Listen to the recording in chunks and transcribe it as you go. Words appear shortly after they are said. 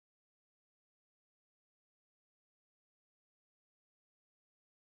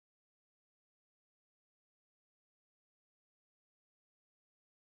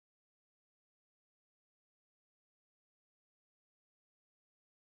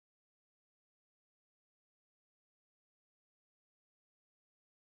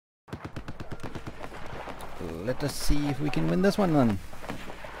let us see if we can win this one then.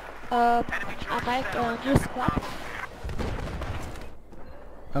 I make a new squad.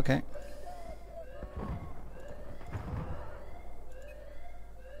 Okay.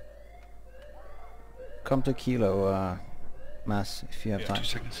 Come to Kilo, Mass, if you have time. 2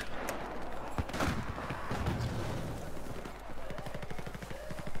 seconds.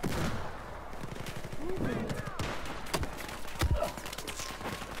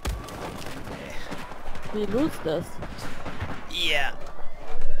 We lose this. Yeah.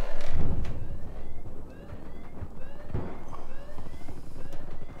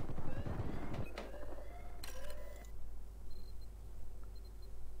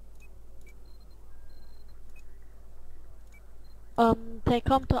 They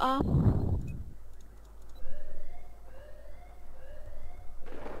come to A.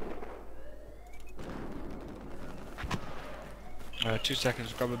 2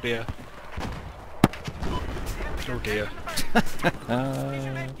 seconds, grab a beer. Oh dear.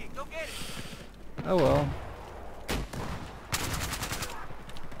 Oh well.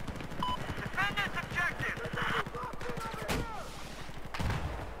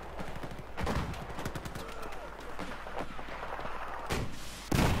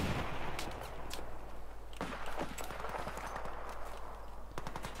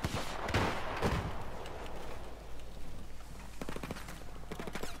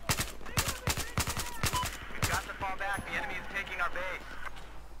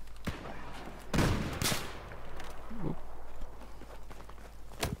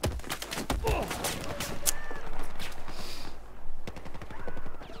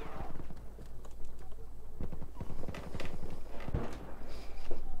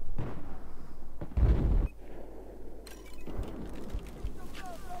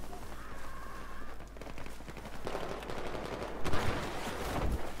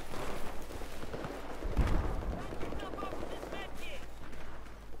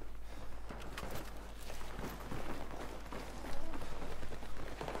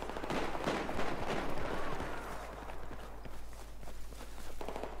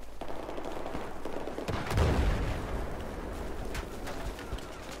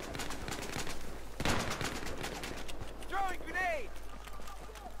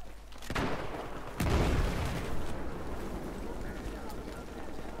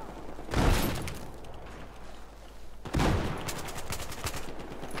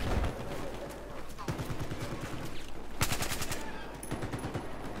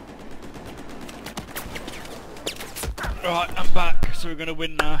 Right, I'm back, so we're gonna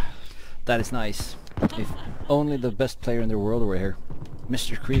win now. That is nice. If only the best player in the world were here.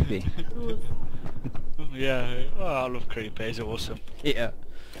 Mr. Creepy. Yeah, oh, I love Creepy, he's awesome. Yeah.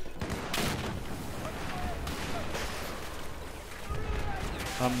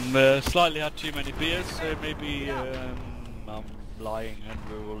 Slightly had too many beers, so maybe I'm lying and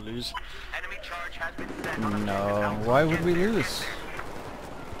we will lose. Enemy charge has been set on No, why would we lose?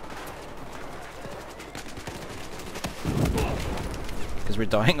 Because we're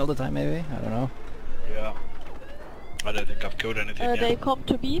dying all the time, maybe? I don't know. Yeah. I don't think I've killed anything They yet. come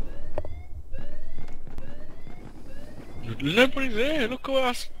to B. Nobody's there, look at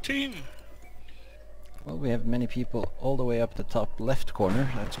our team. Well, we have many people all the way up the top left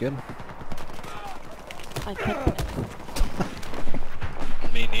corner. That's good. I can't.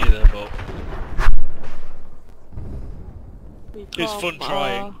 Me neither, but We it's come, fun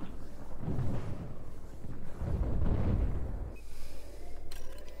trying.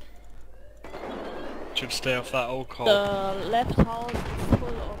 Should stay off that old call. The left house is full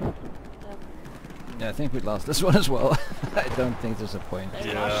of them. Yeah, I think we lost this one as well. I don't think there's a point.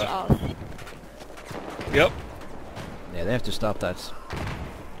 They Yeah. rush us. Yep. Yeah, they have to stop that.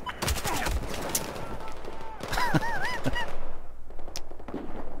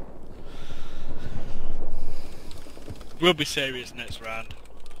 We'll be serious next round.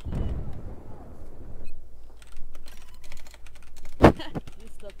 You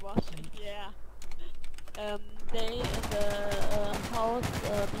stop rushing. Yeah. They in the house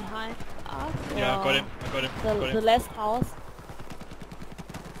behind us. Yeah, I got him. The last house.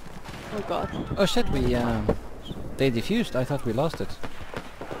 Oh god. Oh shit, they defused. I thought we lost it.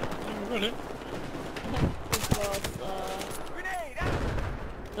 Got him. This was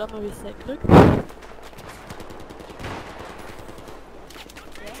Dann mal wieder Glück.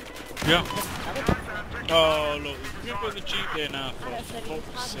 Yeah. Oh look, we've got the Jeep there now for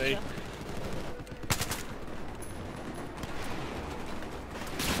fuck's sake.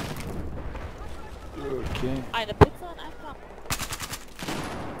 Okay. Eine Pizza und einfach.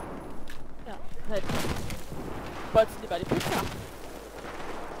 Ja, halt. Wolltest du lieber die Pizza?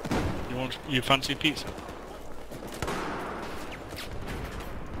 You fancy pizza?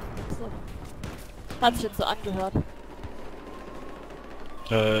 Hat sich jetzt so angehört.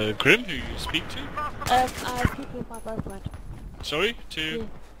 Grim, who you speak to? I speak with my boyfriend. Sorry, to...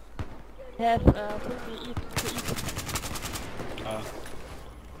 He have told me to eat.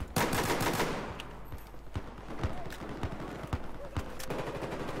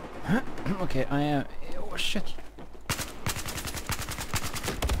 Okay, I am... oh shit.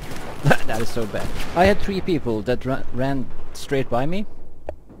 That is so bad. I had 3 people that ran straight by me.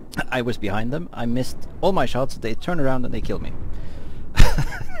 I was behind them. I missed all my shots. They turned around and they killed me.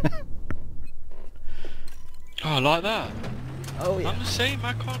 Oh, like that? Oh yeah. I'm the same,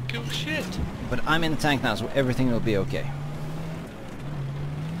 I can't kill shit. But I'm in the tank now, so everything will be okay.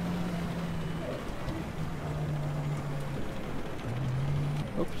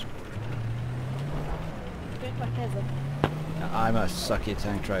 Oops. Bin Käse. I'm a sucky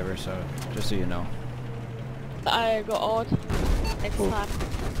tank driver, so just so you know. I go out next time.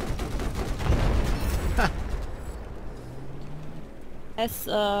 As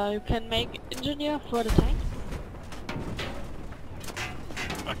you can make engineer for the tank.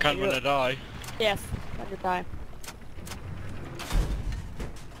 I can't when I die. Yes, when you die.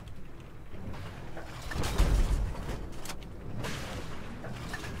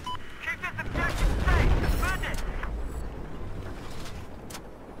 Keep this objective safe. Defend it.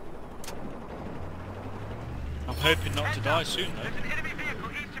 I'm hoping not to die soon though. There's an enemy vehicle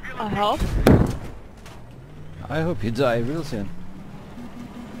east of your I location. hope. I hope you die real soon.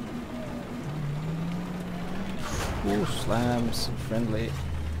 Ooh, slams, friendly.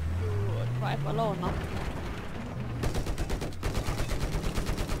 You drive alone, no?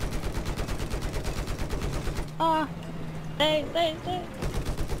 Ah, they.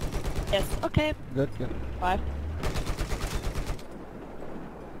 Yes, okay. Good, good. Bye.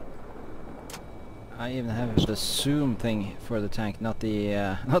 I even have the zoom thing for the tank, not the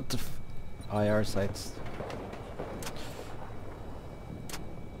not the IR sights.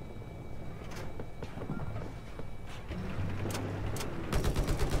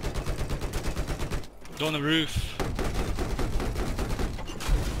 On the roof.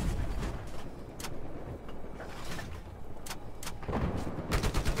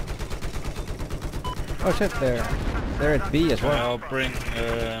 Oh shit, they're at B as well. I'll bring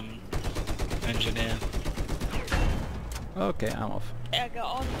engineer. Okay, I'm off. I go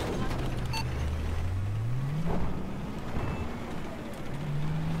on.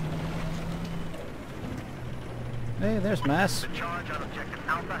 Hey, there's Mass. The charge on objective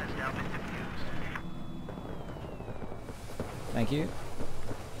Alpha has now been defused. Thank you.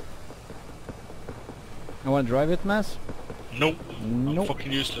 I want to drive it, Mass? Nope. I'm Nope.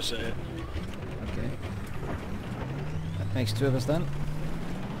 fucking useless at it. Okay. That makes 2 of us then.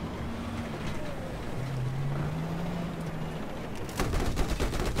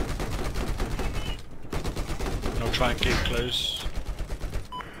 I'll try and get close.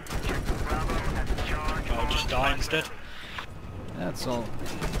 Bravo has a charge. I'll just die instead. That's all.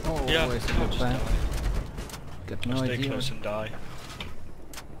 Yeah, Always a I'll good just plan. die. Got I'll no stay idea. close and die.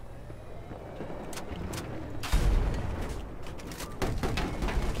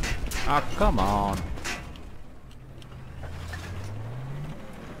 Ah, come on.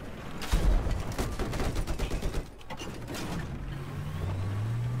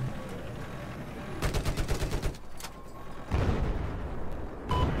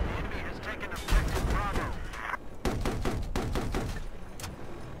 The enemy has taken objective Bravo.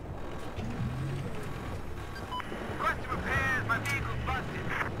 Request repairs. My vehicle's busted.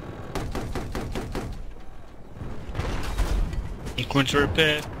 I'm going to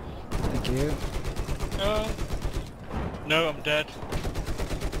repair. Thank you. No, I'm dead.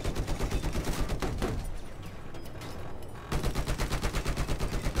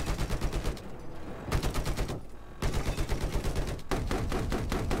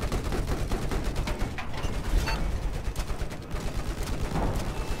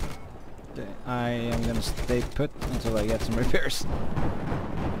 Okay, I am gonna stay put until I get some repairs.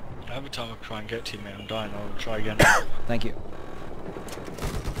 Every time I try and get to you, mate, I'm dying. I'll try again. Thank you.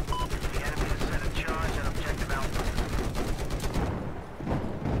 The enemy has set a charge on objective Alpha.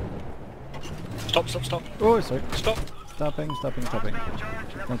 Stop, stop, stop. Oh, sorry. Stop. Stopping. Hostile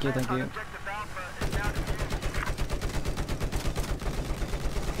charge level Thank you, 5 thank on you. objective Alpha is now defused.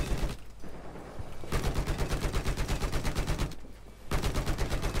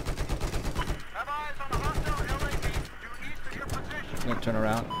 Have eyes on a hostile LAV due east of your position. I'm gonna turn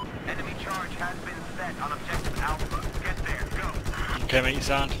around. Enemy charge has been set on objective Alpha. Get there, go. Okay, mate, you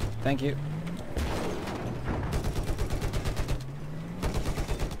sound. Thank you.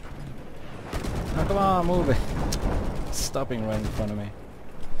 Oh, come on, move it. Stopping right in front of me.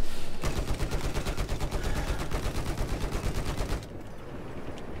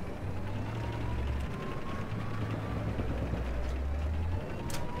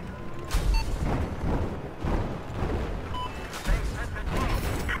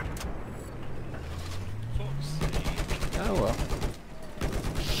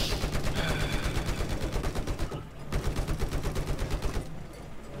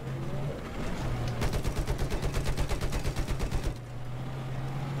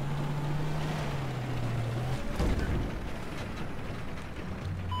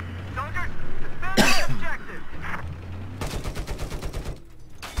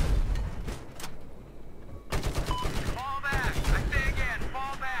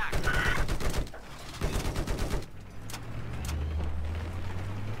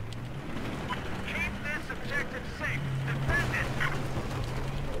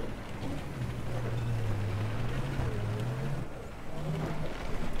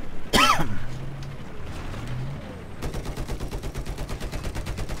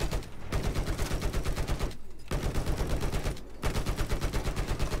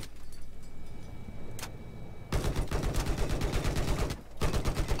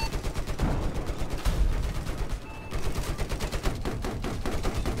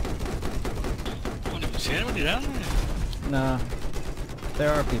 See anybody down there? No.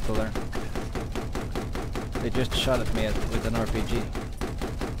 There are people there. They just shot at me with an RPG.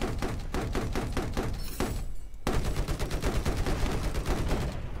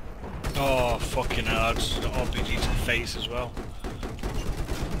 Oh, fucking hell, I just got RPG to the face as well.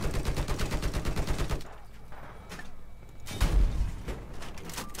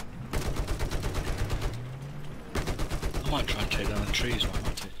 I might try and take down the trees while I'm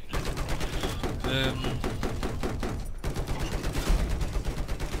taking it.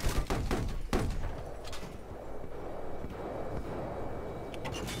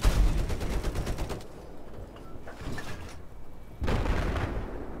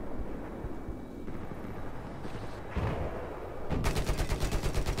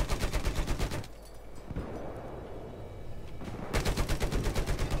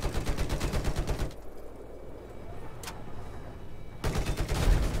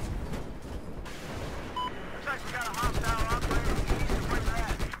 Looks like we got a hostile operator east of where you're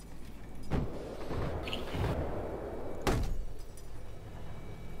at.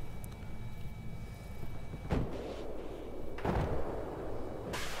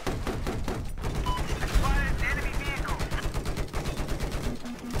 Spotted an enemy vehicle.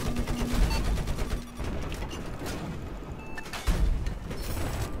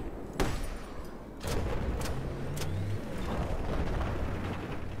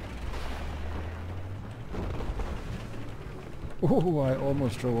 Ooh, I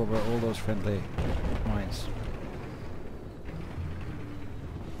almost drove over all those friendly mines.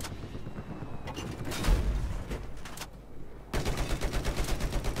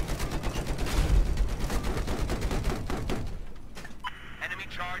 Enemy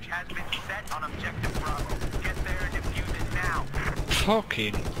charge has been set on objective Bravo. Get there and defuse it now.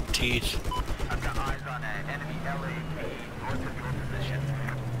 Fucking teeth. I've got eyes on an enemy LAV north of your position.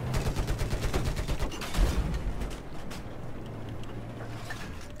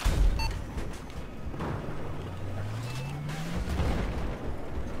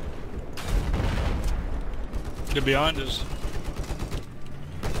 They're behind us.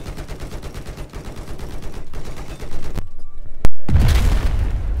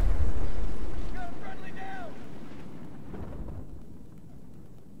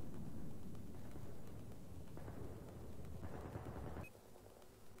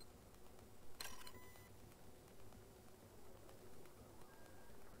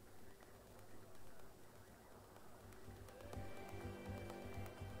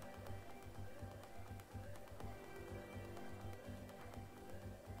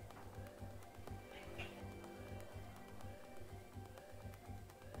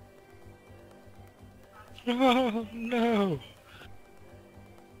 Oh no!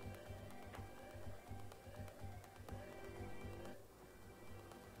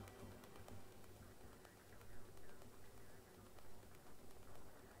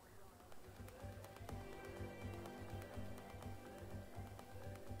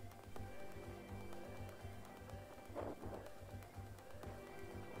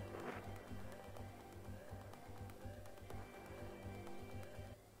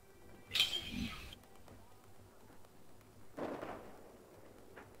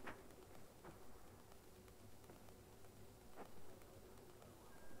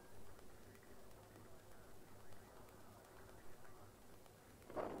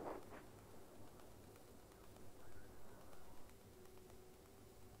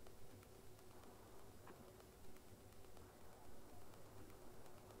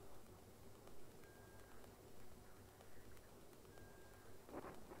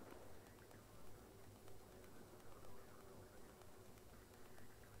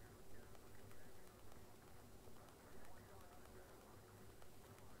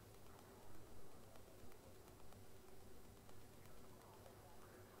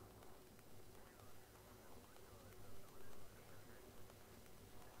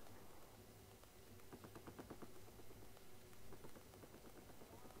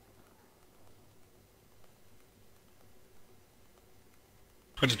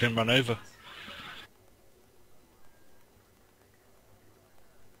 I just been run over.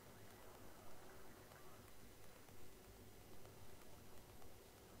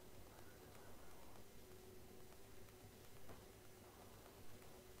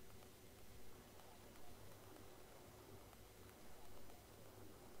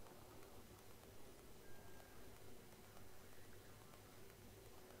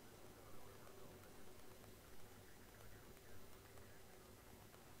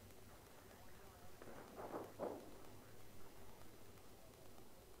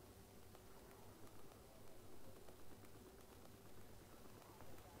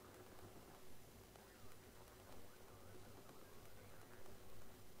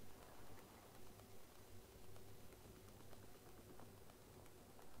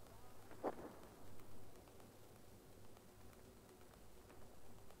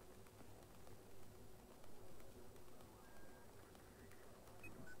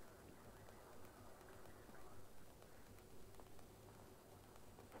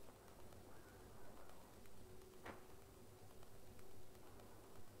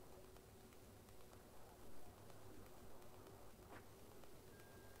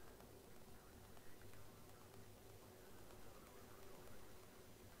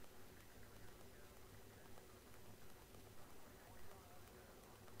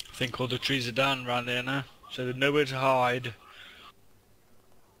 I think all the trees are down around there now, so there's nowhere to hide.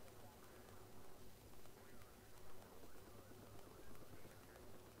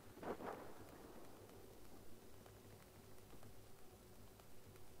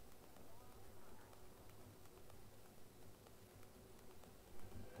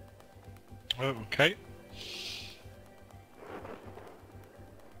 Okay.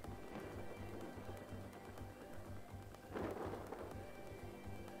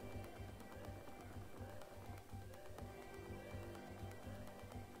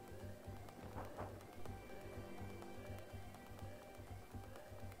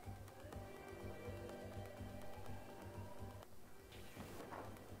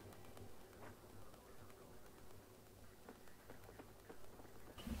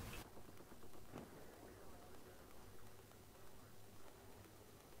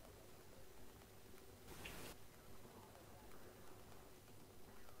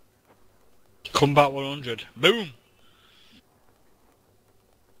 Combat 100. Boom!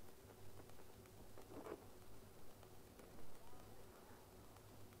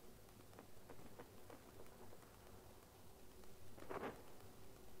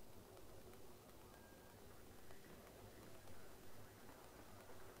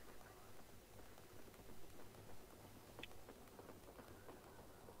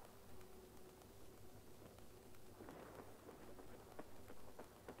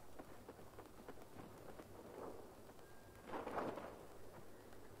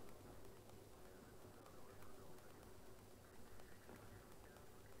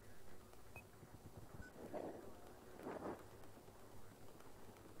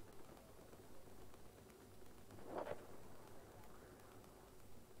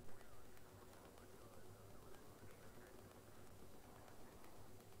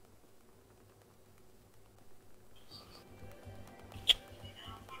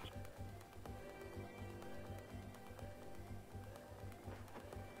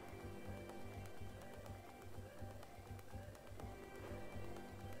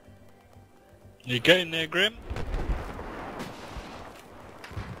 You getting there, Grim?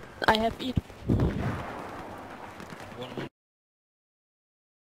 I have eat. One.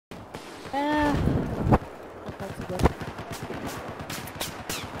 Not so good.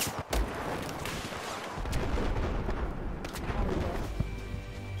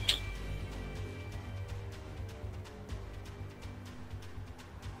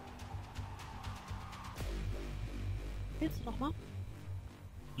 Willst du nochmal?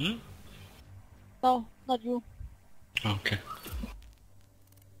 Hmm? No, not you. Okay.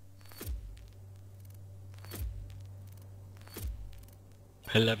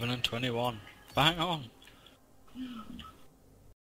 $11 and $21. Bang on.